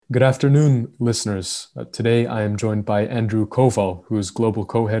Good afternoon, listeners. Today I am joined by Andrew Koval, who is Global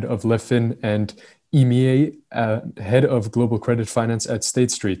Co-Head of LevFin and EMEA, Head of Global Credit Finance at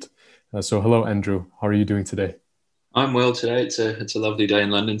State Street. So hello, Andrew. How are you doing today? I'm well today. It's a lovely day in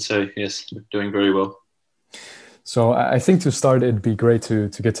London, so yes, doing very well. So I think to start, it'd be great to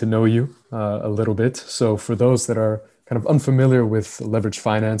get to know you a little bit. So for those that are kind of unfamiliar with leverage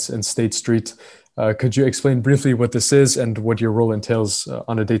finance and State Street, could you explain briefly what this is and what your role entails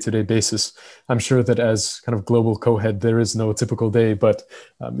on a day-to-day basis? I'm sure that as kind of global co-head, there is no typical day, but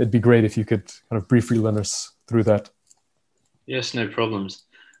it'd be great if you could kind of briefly run us through that. Yes, no problems.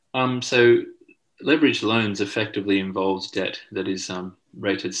 So leveraged loans effectively involves debt that is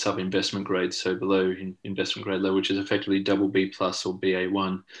rated sub-investment grade, so below investment grade level, which is effectively double B plus or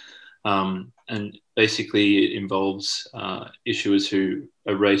BA1. And basically, it involves issuers who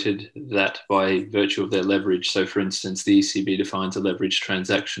are rated that by virtue of their leverage. So, for instance, the ECB defines a leverage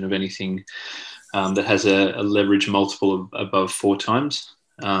transaction of anything that has a leverage multiple of above 4 times.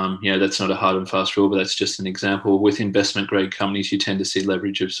 That's not a hard and fast rule, but that's just an example. With investment grade companies, you tend to see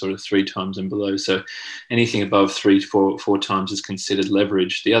leverage of sort of 3 times and below. So anything above four times is considered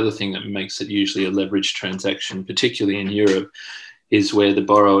leverage. The other thing that makes it usually a leverage transaction, particularly in Europe, is where the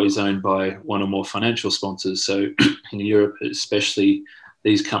borrower is owned by one or more financial sponsors. So in Europe, especially,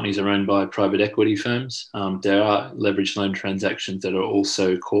 these companies are owned by private equity firms. There are leveraged loan transactions that are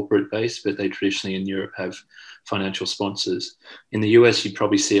also corporate based, but they traditionally in Europe have financial sponsors. In the US, you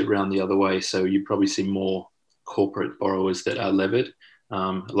probably see it around the other way. So you probably see more corporate borrowers that are levered,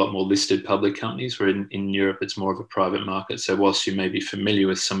 a lot more listed public companies, where in Europe, it's more of a private market. So whilst you may be familiar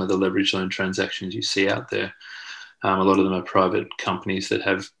with some of the leverage loan transactions you see out there, a lot of them are private companies that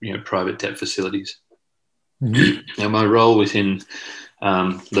have private debt facilities. Mhm. Now, my role within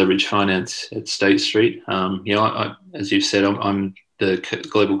leverage finance at State Street, as you've said, I'm the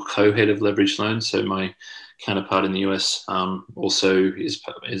global co-head of leverage loans. So my counterpart in the US also is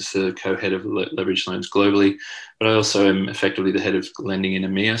the co-head of leverage loans globally, but I also am effectively the head of lending in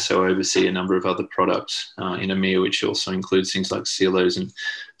EMEA. So I oversee a number of other products in EMEA, which also includes things like CLOs and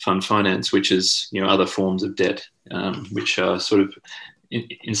fund finance, which is other forms of debt, which are sort of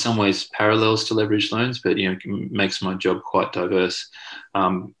in some ways parallels to leverage loans, but makes my job quite diverse.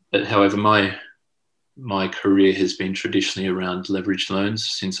 But however, my career has been traditionally around leveraged loans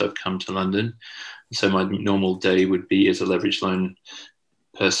since I've come to London. So my normal day would be as a leveraged loan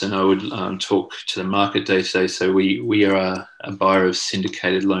person. I would talk to the market day to day. So we are a buyer of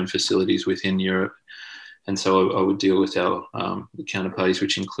syndicated loan facilities within Europe. And so I would deal with our counterparties,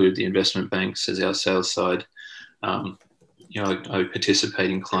 which include the investment banks as our sales side. I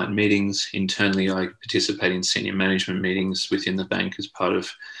participate in client meetings. Internally, I participate in senior management meetings within the bank as part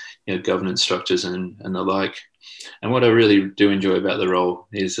of governance structures and the like. And what I really do enjoy about the role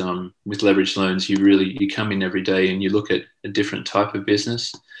is with leveraged loans, you come in every day and you look at a different type of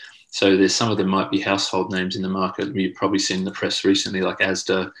business. So there's some of them might be household names in the market. You've probably seen in the press recently, like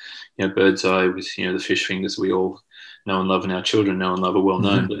Asda, Birdseye with the fish fingers we all know and love, and our children know and love are well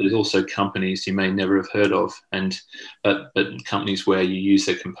known. Mhm. But there's also companies you may never have heard of, but companies where you use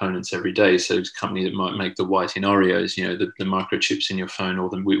their components every day. So it's a company that might make the white in Oreos, the microchips in your phone or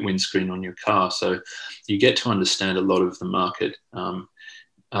the windscreen on your car. So you get to understand a lot of the market.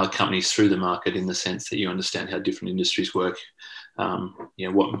 Companies through the market, in the sense that you understand how different industries work,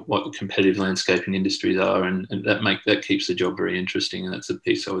 what the competitive landscape in industries are, and that keeps the job very interesting. And that's a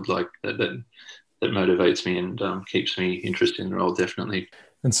piece I would like that motivates me and keeps me interested in the role, definitely.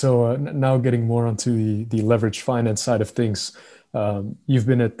 And so now getting more onto the leverage finance side of things, you've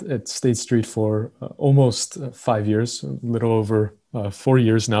been at State Street for almost 5 years, a little over 4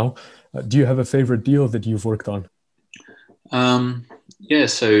 years now. Do you have a favorite deal that you've worked on? Yeah,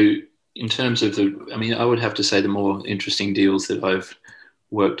 so in terms of I would have to say the more interesting deals that I've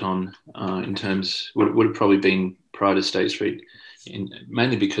worked on in terms would have probably been prior to State Street,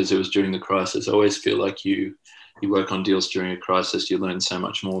 mainly because it was during the crisis. I always feel like you work on deals during a crisis, you learn so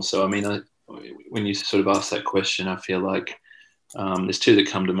much more. So, when you sort of ask that question, I feel like there's two that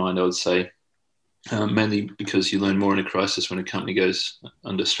come to mind, I would say. Mainly because you learn more in a crisis when a company goes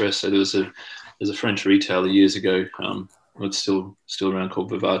under stress. So there's a French retailer years ago, it's still around, called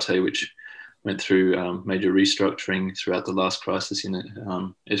Vivate, which went through major restructuring throughout the last crisis. It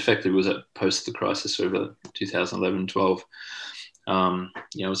effectively was at post the crisis of 2011-12.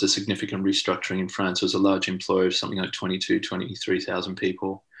 It was a significant restructuring in France. It was a large employer of something like 23,000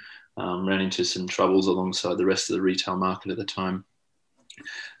 people. Ran into some troubles alongside the rest of the retail market at the time.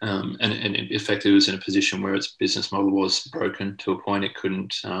 And it effectively was in a position where its business model was broken to a point. It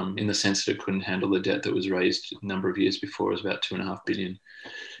couldn't, in the sense that it couldn't handle the debt that was raised a number of years before. It was about 2.5 billion.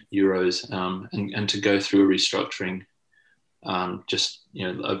 euros, and to go through a restructuring just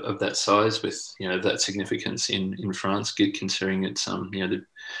of that size with that significance in France, considering it's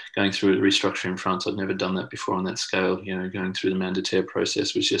going through a restructuring in France. I'd never done that before on that scale. Going through the mandataire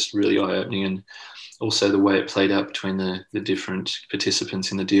process was just really eye-opening, and also the way it played out between the different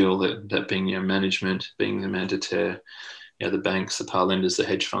participants in the deal, that being management, being the mandataire, the banks, the par lenders, the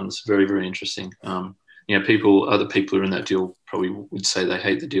hedge funds. Very, very interesting. Other people who are in that deal probably would say they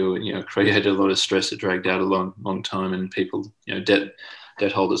hate the deal. Created a lot of stress. It dragged out a long time, and people, debt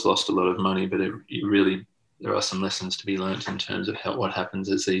holders lost a lot of money. But there are some lessons to be learnt in terms of what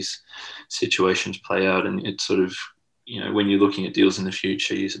happens as these situations play out. And it sort of, when you're looking at deals in the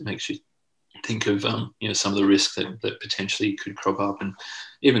future, it makes you think of some of the risks that potentially could crop up, and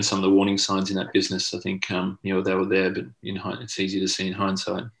even some of the warning signs in that business. I think they were there, but it's easy to see in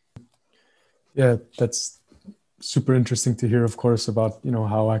hindsight. Yeah, that's super interesting to hear, of course, about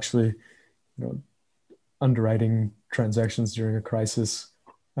how actually underwriting transactions during a crisis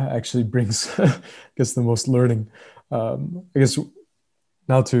actually brings I guess the most learning. I guess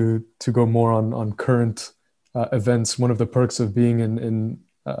now to go more on current events, one of the perks of being in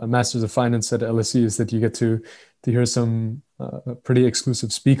a Masters of Finance at LSE is that you get to hear some pretty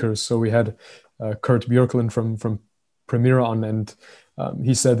exclusive speakers. So we had Kurt Björklund from Permira on, and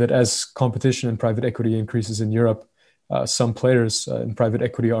he said that as competition in private equity increases in Europe, some players in private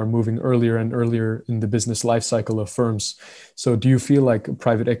equity are moving earlier and earlier in the business life cycle of firms. So do you feel like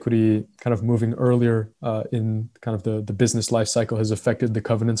private equity kind of moving earlier in kind of the business life cycle has affected the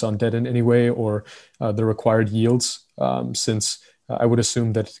covenants on debt in any way, or the required yields? Since I would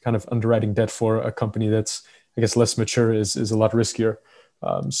assume that kind of underwriting debt for a company that's, I guess, less mature is a lot riskier.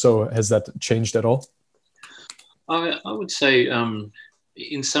 So has that changed at all? I would say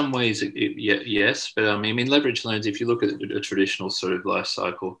in some ways, yes. But I mean, leverage loans, if you look at a traditional sort of life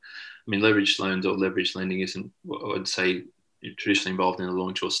cycle, leverage loans or leverage lending isn't what I'd say traditionally involved in the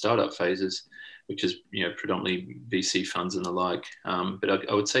launch or startup phases, which is predominantly VC funds and the like. But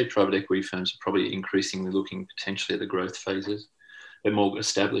I would say private equity firms are probably increasingly looking potentially at the growth phases, a more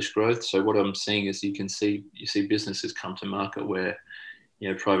established growth. So what I'm seeing is you see businesses come to market where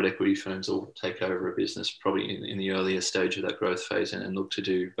private equity firms will take over a business probably in the earlier stage of that growth phase and look to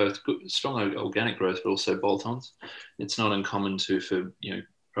do both strong organic growth, but also bolt-ons. It's not uncommon for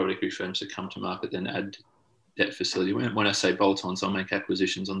private equity firms to come to market, then add debt facility. When I say bolt-ons, I'll make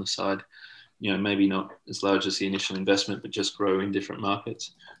acquisitions on the side, maybe not as large as the initial investment, but just grow in different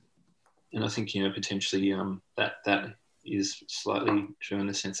markets. And I think, potentially that is slightly true in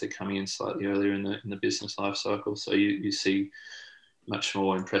the sense they're coming in slightly earlier in the business life cycle. So you see much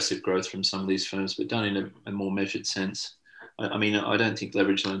more impressive growth from some of these firms, but done in a more measured sense. I don't think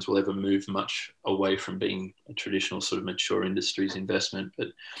leverage loans will ever move much away from being a traditional sort of mature industries investment, but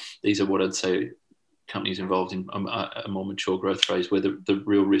these are what I'd say companies involved in a more mature growth phase where the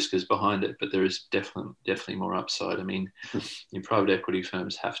real risk is behind it, but there is definitely more upside. In private equity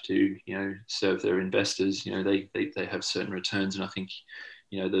firms have to, serve their investors. They have certain returns, and I think,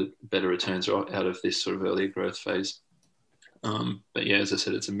 the better returns are out of this sort of earlier growth phase. But yeah, as I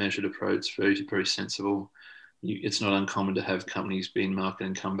said, it's a measured approach, very, very sensible. It's not uncommon to have companies be in market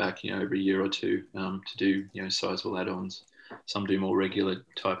and come back, every year or two to do, sizable add-ons. Some do more regular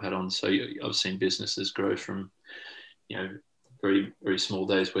type add-ons. So I've seen businesses grow from, very, very small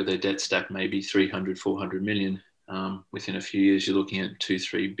days where their debt stack may be 300, 400 million. Within a few years, you're looking at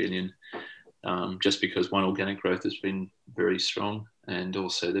 2-3 billion, just because one, organic growth has been very strong, and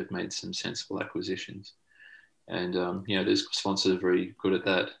also they've made some sensible acquisitions. And, there's sponsors are very good at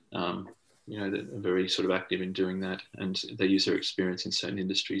that. They're very sort of active in doing that. And they use their experience in certain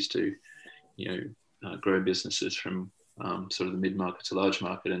industries to, grow businesses from sort of the mid-market to large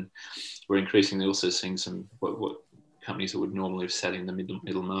market. And we're increasingly also seeing some what companies that would normally have sat in the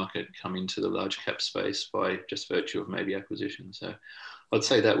middle market come into the large cap space by just virtue of maybe acquisition. So I'd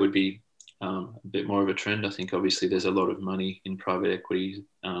say that would be a bit more of a trend. I think obviously there's a lot of money in private equity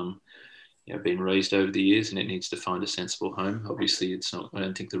been raised over the years, and it needs to find a sensible home. Obviously, I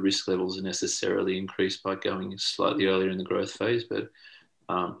don't think the risk levels are necessarily increased by going slightly earlier in the growth phase, but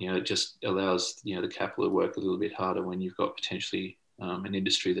it just allows the capital to work a little bit harder when you've got potentially an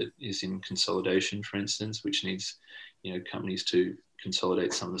industry that is in consolidation, for instance, which needs companies to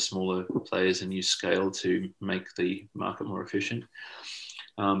consolidate some of the smaller players and use scale to make the market more efficient.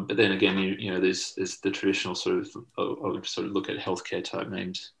 But then again, there's the traditional sort of, I would sort of look at healthcare type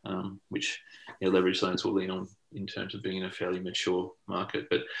names, which leverage loans will lean on in terms of being in a fairly mature market.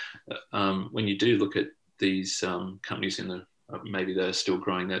 But when you do look at these companies maybe they're still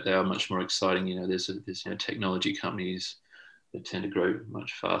growing, that they are much more exciting. There's technology companies, that tend to grow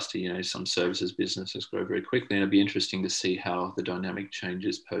much faster. Some services businesses grow very quickly, and it'd be interesting to see how the dynamic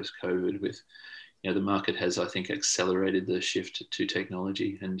changes post-COVID. With the market has, I think, accelerated the shift to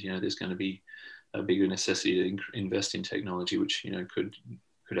technology, and there's going to be a bigger necessity to invest in technology, which could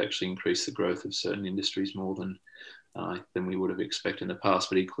actually increase the growth of certain industries more than we would have expected in the past.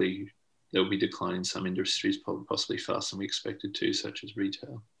 But equally, there will be decline in some industries, possibly faster than we expected to, such as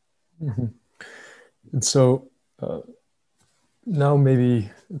retail. Mm-hmm. And so now maybe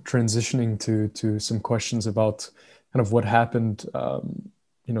transitioning to some questions about kind of what happened,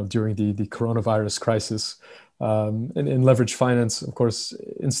 during the coronavirus crisis. In leverage finance, of course,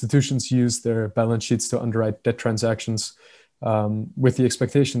 institutions use their balance sheets to underwrite debt transactions with the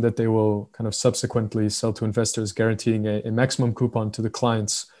expectation that they will kind of subsequently sell to investors, guaranteeing a maximum coupon to the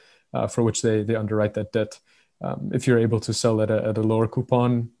clients for which they underwrite that debt. If you're able to sell at a lower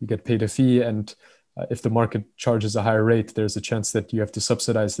coupon, you get paid a fee, and if the market charges a higher rate, there's a chance that you have to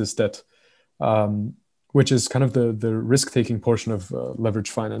subsidize this debt, which is kind of the risk-taking portion of leverage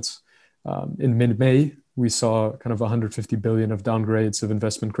finance. In mid-May, we saw kind of 150 billion of downgrades of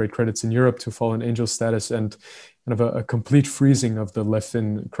investment-grade credits in Europe to fallen angel status, and kind of a complete freezing of the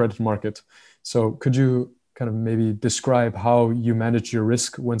leveraged credit market. So could you kind of maybe describe how you manage your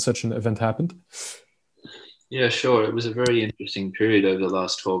risk when such an event happened? Yeah, sure. It was a very interesting period over the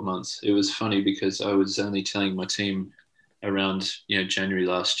last 12 months. It was funny because I was only telling my team around January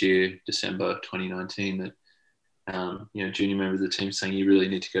last year, December 2019, that junior member of the team saying you really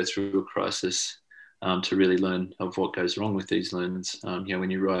need to go through a crisis to really learn of what goes wrong with these loans. When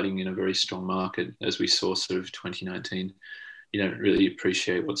you're riding in a very strong market, as we saw sort of 2019, you don't really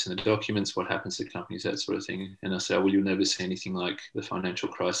appreciate what's in the documents, what happens to companies, that sort of thing. And I said, well, you'll never see anything like the financial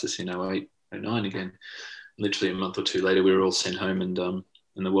crisis in 08, 09 again. Literally a month or two later, we were all sent home, and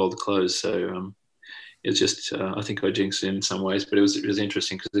the world closed. So it's just, I think I jinxed it in some ways, but it was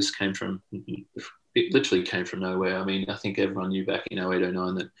interesting because it literally came from nowhere. I mean, I think everyone knew back in 08,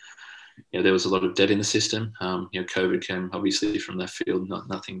 09 that there was a lot of debt in the system. COVID came obviously from left field,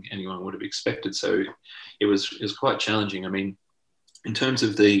 nothing anyone would have expected. So it was quite challenging. I mean, in terms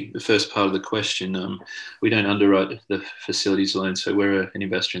of the first part of the question, we don't underwrite the facilities loan, so we're an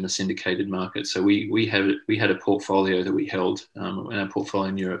investor in the syndicated market. So we had a portfolio that we held, and our portfolio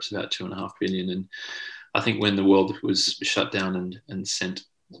in Europe is about 2.5 billion. And I think when the world was shut down and sent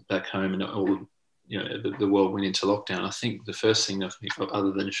back home, and all the world went into lockdown, I think the first thing,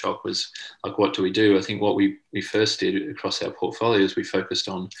 other than shock, was like, what do we do? I think what we first did across our portfolios,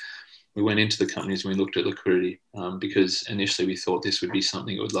 we went into the companies and we looked at liquidity, because initially we thought this would be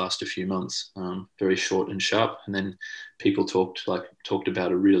something that would last a few months, very short and sharp. And then people talked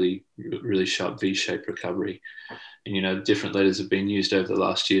about a really, really sharp V-shaped recovery. And, different letters have been used over the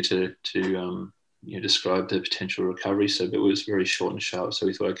last year to describe the potential recovery. So it was very short and sharp. So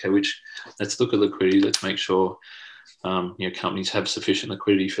we thought, okay, let's look at liquidity. Let's make sure companies have sufficient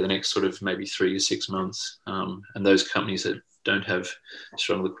liquidity for the next sort of maybe 3 to 6 months. And those companies that don't have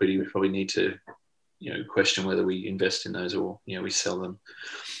strong liquidity, we probably need to, question whether we invest in those or, we sell them.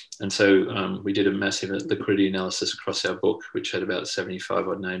 And so we did a massive liquidity analysis across our book, which had about 75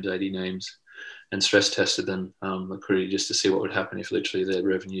 odd names, 80 names, and stress tested them, liquidity, just to see what would happen if literally their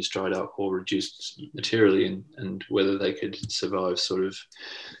revenues dried up or reduced materially, and whether they could survive sort of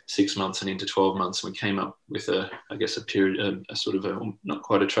 6 months and into 12 months. And we came up with a period, a sort of not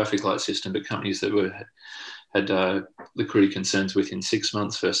quite a traffic light system, but companies that had liquidity concerns within 6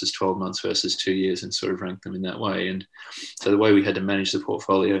 months versus 12 months versus 2 years, and sort of ranked them in that way. And so the way we had to manage the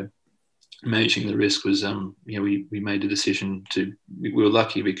portfolio, managing the risk, was we made a decision we were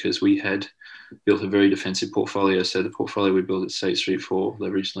lucky because we had built a very defensive portfolio. So the portfolio we built at State Street for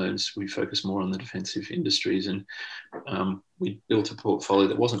leveraged loans, we focused more on the defensive industries, and we built a portfolio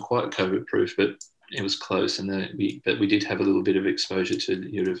that wasn't quite COVID proof, but it was close. And but we did have a little bit of exposure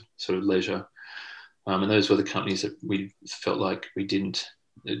to sort of leisure, and those were the companies that we felt like we didn't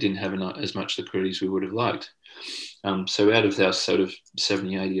have as much liquidity as we would have liked. So out of our sort of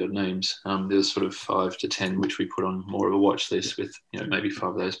 70, 80 odd names, there's sort of 5 to 10 which we put on more of a watch list, with maybe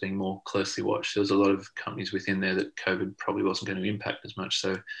 5 of those being more closely watched. There was a lot of companies within there that COVID probably wasn't going to impact as much,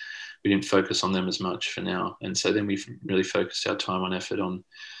 so we didn't focus on them as much for now. And so then we really focused our time and effort on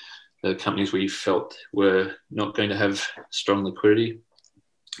the companies we felt were not going to have strong liquidity,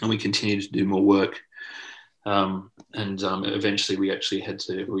 and we continued to do more work. Eventually we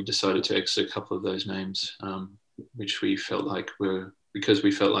decided to exit a couple of those names, which we felt like because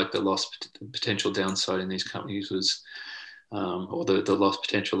we felt like the potential downside in these companies was, or the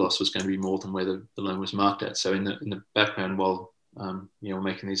potential loss was going to be more than where the loan was marked at. So in the background, while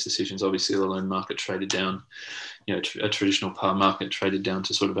making these decisions. Obviously, the loan market traded down. A traditional par market traded down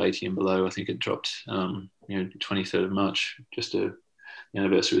to sort of 80 and below. I think it dropped, 23rd of March, just the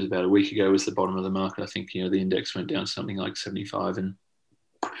anniversary was about a week ago, was the bottom of the market. I think, the index went down something like 75. And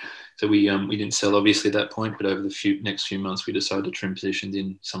so we didn't sell obviously at that point, but over the next few months, we decided to trim positions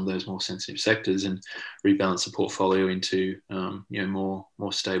in some of those more sensitive sectors and rebalance the portfolio into, more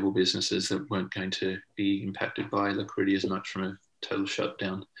stable businesses that weren't going to be impacted by liquidity as much from a total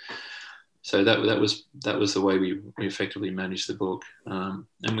shutdown. So that was the way we effectively managed the book, and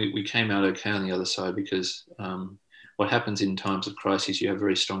we came out okay on the other side because what happens in times of crisis, you have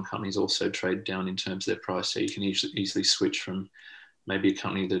very strong companies also trade down in terms of their price, so you can easily switch from maybe a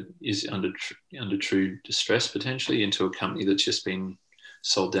company that is under true distress potentially into a company that's just been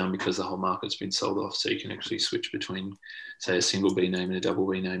sold down because the whole market's been sold off. So you can actually switch between, say, a single B name and a double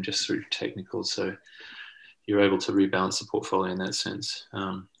B name just through technicals. So you're able to rebalance the portfolio in that sense.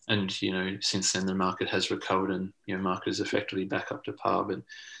 And since then the market has recovered and market is effectively back up to par. But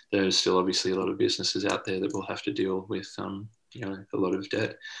there's still obviously a lot of businesses out there that will have to deal with a lot of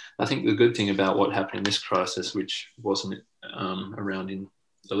debt. I think the good thing about what happened in this crisis, which wasn't around in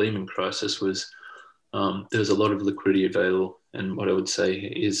the Lehman crisis, was there's a lot of liquidity available. And what I would say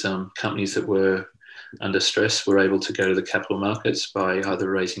is companies that were under stress were able to go to the capital markets by either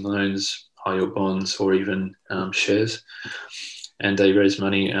raising loans, high yield bonds, or even shares. And they raised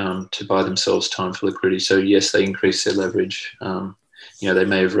money to buy themselves time for liquidity. So yes, they increased their leverage. They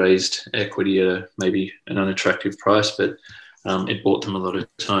may have raised equity at maybe an unattractive price, but it bought them a lot of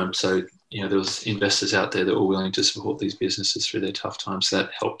time. So, there was investors out there that were willing to support these businesses through their tough times. So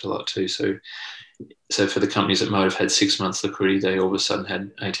that helped a lot too. So for the companies that might have had 6 months liquidity, they all of a sudden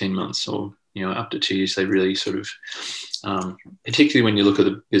had 18 months or, up to 2 years. They really sort of, particularly when you look at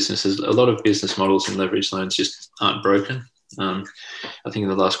the businesses, a lot of business models and leverage loans just aren't broken. I think in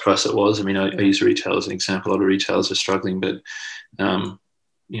the last crisis it was. I use retail as an example. A lot of retailers are struggling, but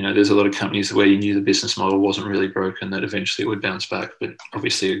there's a lot of companies where you knew the business model wasn't really broken, that eventually it would bounce back, but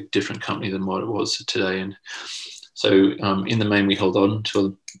obviously a different company than what it was today. And so in the main, we held on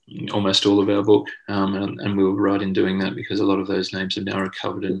to almost all of our book, and we were right in doing that because a lot of those names have now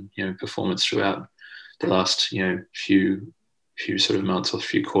recovered, and performance throughout the last few sort of months or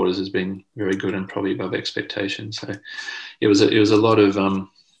few quarters has been very good and probably above expectations. So it was a lot of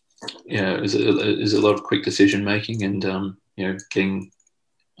it was a lot of quick decision making and getting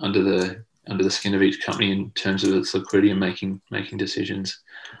under the skin of each company in terms of its liquidity and making decisions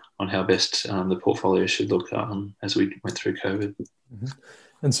on how best the portfolio should look as we went through COVID. Mm-hmm.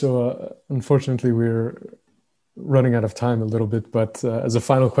 And so unfortunately we're running out of time a little bit, but as a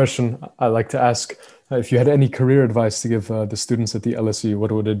final question, I like to ask if you had any career advice to give the students at the LSE,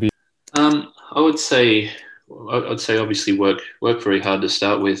 what would it be? I would say obviously work very hard to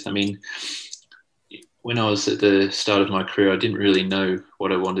start with. When I was at the start of my career, I didn't really know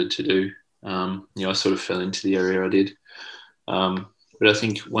what I wanted to do. I sort of fell into the area I did. But I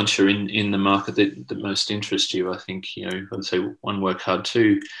think once you're in the market that most interests you, I think, I'd say one, work hard,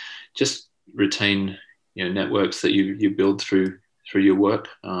 two, just retain, networks that you build through your work.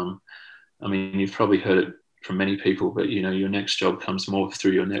 You've probably heard it from many people, but your next job comes more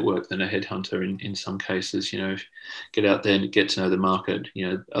through your network than a headhunter in some cases. Get out there and get to know the market,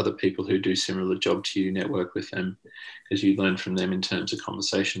 other people who do similar job to you, network with them, because you learn from them in terms of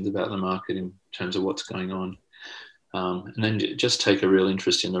conversations about the market, in terms of what's going on. And then just take a real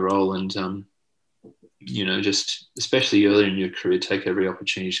interest in the role and, just especially early in your career, take every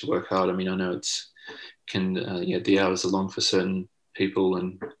opportunity to work hard. I know the hours are long for certain people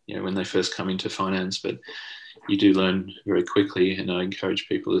and, when they first come into finance, but you do learn very quickly. And I encourage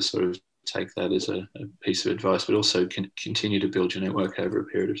people to sort of take that as a piece of advice, but also continue to build your network over a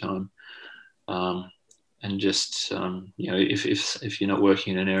period of time. And just, if you're not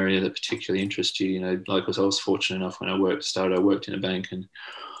working in an area that particularly interests you, like I was fortunate enough when I worked in a bank, and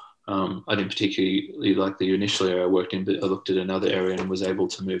I didn't particularly like the initial area I worked in, but I looked at another area and was able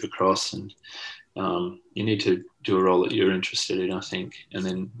to move across. And you need to do a role that you're interested in, I think, and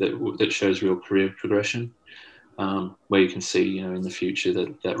then that shows real career progression, where you can see, in the future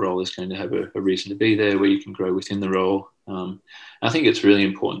that role is going to have a reason to be there, where you can grow within the role. I think it's really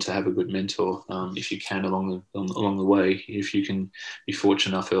important to have a good mentor, if you can, along the way. If you can be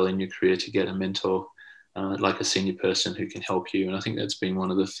fortunate enough early in your career to get a mentor, like a senior person who can help you. And I think that's been one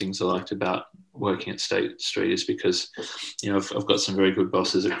of the things I liked about working at State Street, is because, I've got some very good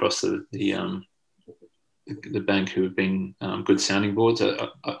bosses across the bank who have been good sounding boards.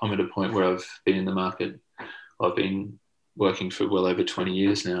 I'm at a point where I've been in the market. I've been working for well over 20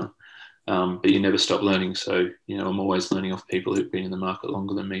 years now. but you never stop learning. So, I'm always learning off people who've been in the market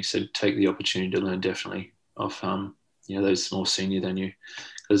longer than me. So take the opportunity to learn definitely off, those more senior than you.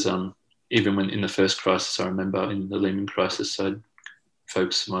 Because even when in the first crisis, I remember in the Lehman crisis,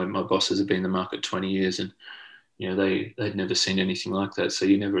 my bosses had been in the market 20 years, and they'd never seen anything like that. So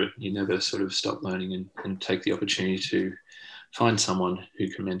you never sort of stop learning, and take the opportunity to find someone who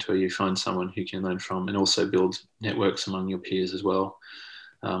can mentor you, find someone who can learn from, and also build networks among your peers as well.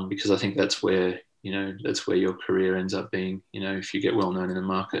 Because I think that's where your career ends up being. If you get well known in the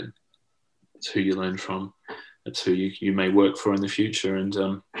market, it's who you learn from. That's who you may work for in the future,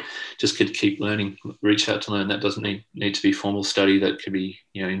 and just could keep learning. Reach out to learn. That doesn't need to be formal study. That could be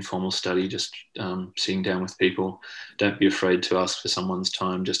informal study. Just sitting down with people. Don't be afraid to ask for someone's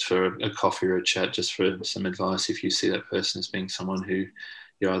time, just for a coffee or a chat, just for some advice. If you see that person as being someone who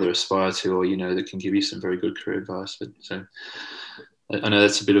you either aspire to, or that can give you some very good career advice. But so I know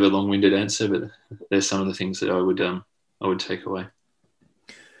that's a bit of a long-winded answer, but there's some of the things that I would take away.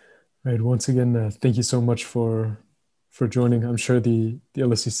 Right. Once again, thank you so much for joining. I'm sure the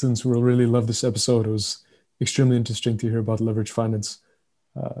LSE students will really love this episode. It was extremely interesting to hear about leverage finance,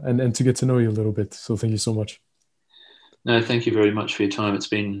 and to get to know you a little bit. So thank you so much. No, thank you very much for your time. It's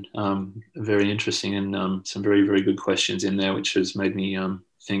been very interesting, and some very, very good questions in there, which has made me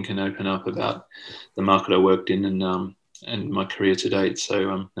think and open up about the market I worked in, and my career to date.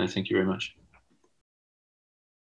 So no, thank you very much.